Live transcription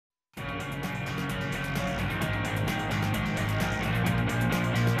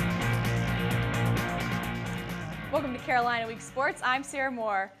Welcome to Carolina Week Sports. I'm Sarah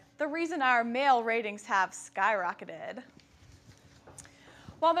Moore. The reason our male ratings have skyrocketed.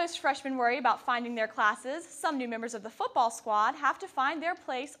 While most freshmen worry about finding their classes, some new members of the football squad have to find their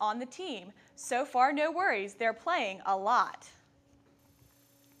place on the team. So far, no worries. They're playing a lot.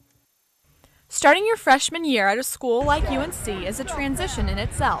 Starting your freshman year at a school like UNC is a transition in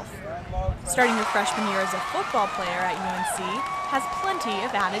itself. Starting your freshman year as a football player at UNC has plenty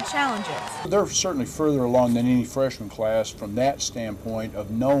of added challenges. They're certainly further along than any freshman class from that standpoint of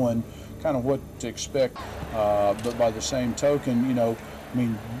knowing kind of what to expect. But by the same token,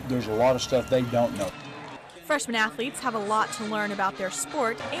 there's a lot of stuff they don't know. Freshman athletes have a lot to learn about their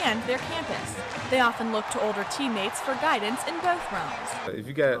sport and their campus. They often look to older teammates for guidance in both realms. If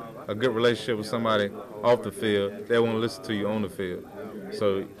you got a good relationship with somebody off the field, they won't listen to you on the field.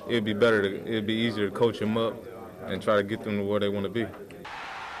 So it'd be easier to coach them up and try to get them to where they want to be.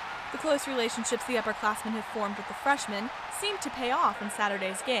 The close relationships the upperclassmen have formed with the freshmen seemed to pay off in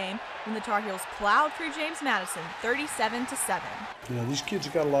Saturday's game when the Tar Heels plowed through James Madison 37-7. These kids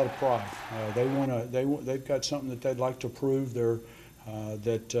have got a lot of pride. They've got something that they'd like to prove. That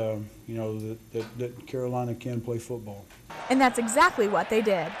Carolina can play football. And that's exactly what they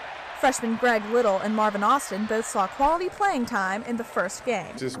did. Freshmen Greg Little and Marvin Austin both saw quality playing time in the first game.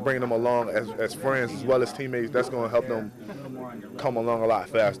 Just bringing them along as friends as well as teammates, that's going to help them come along a lot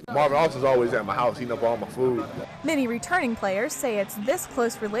faster. Marvin Austin's always at my house eating up all my food. Many returning players say it's this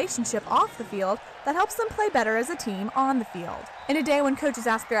close relationship off the field that helps them play better as a team on the field. In a day when coaches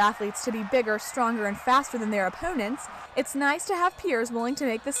ask their athletes to be bigger, stronger, and faster than their opponents, it's nice to have peers willing to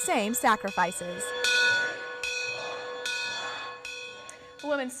make the same sacrifices. The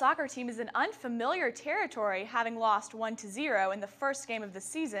women's soccer team is in unfamiliar territory, having lost 1-0 in the first game of the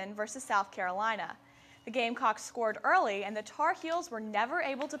season versus South Carolina. The Gamecocks scored early, and the Tar Heels were never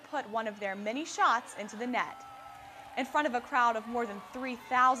able to put one of their many shots into the net. In front of a crowd of more than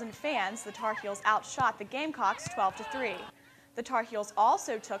 3,000 fans, the Tar Heels outshot the Gamecocks 12-3. The Tar Heels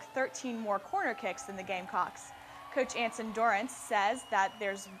also took 13 more corner kicks than the Gamecocks. Coach Anson Dorrance says that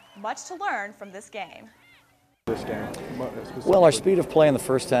there's much to learn from this game. Well, our speed of play in the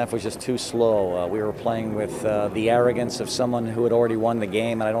first half was just too slow. We were playing with the arrogance of someone who had already won the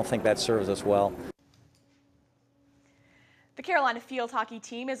game, and I don't think that serves us well. The Carolina field hockey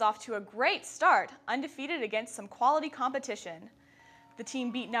team is off to a great start, undefeated against some quality competition. The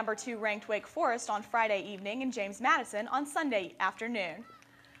team beat number 2 ranked Wake Forest on Friday evening and James Madison on Sunday afternoon.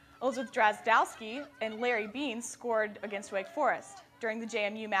 Elizabeth Drazdowski and Larry Beans scored against Wake Forest. During the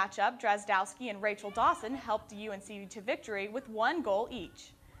JMU matchup, Drazdowski and Rachel Dawson helped UNC to victory with 1 goal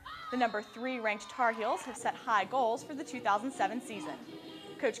each. The number 3 ranked Tar Heels have set high goals for the 2007 season.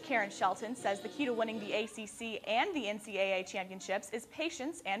 Coach Karen Shelton says the key to winning the ACC and the NCAA championships is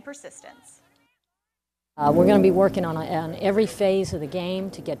patience and persistence. We're going to be working on every phase of the game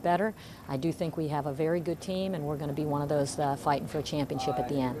to get better. I do think we have a very good team, and we're going to be one of those fighting for a championship at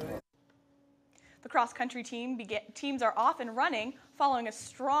the end. The cross-country teams are off and running following a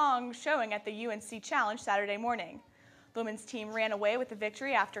strong showing at the UNC Challenge Saturday morning. The women's team ran away with the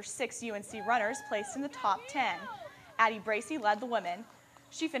victory after 6 UNC runners placed in the top 10. Addie Bracey led the women.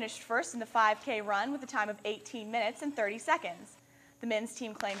 She finished first in the 5K run with a time of 18 minutes and 30 seconds. The men's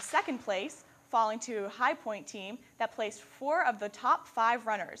team claimed second place, falling to a High Point team that placed 4 of the top 5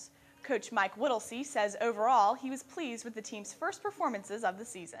 runners. Coach Mike Whittlesey says overall he was pleased with the team's first performances of the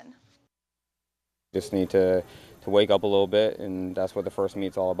season. Just need to wake up a little bit, and that's what the first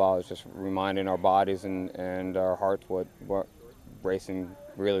meet's all about. It's just reminding our bodies and our hearts what racing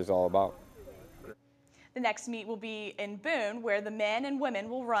really is all about. The next meet will be in Boone, where the men and women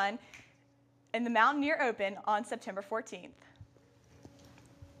will run in the Mountaineer Open on September 14th.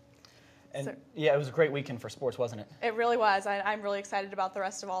 And yeah, it was a great weekend for sports, wasn't it? It really was. I'm really excited about the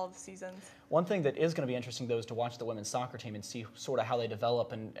rest of all of the seasons. One thing that is going to be interesting, though, is to watch the women's soccer team and see sort of how they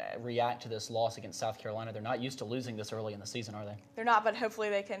develop and react to this loss against South Carolina. They're not used to losing this early in the season, are they? They're not, but hopefully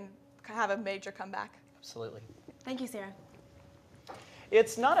they can have a major comeback. Absolutely. Thank you, Sarah.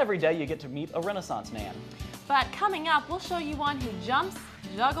 It's not every day you get to meet a Renaissance man. But coming up, we'll show you one who jumps,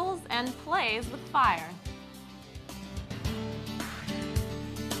 juggles, and plays with fire.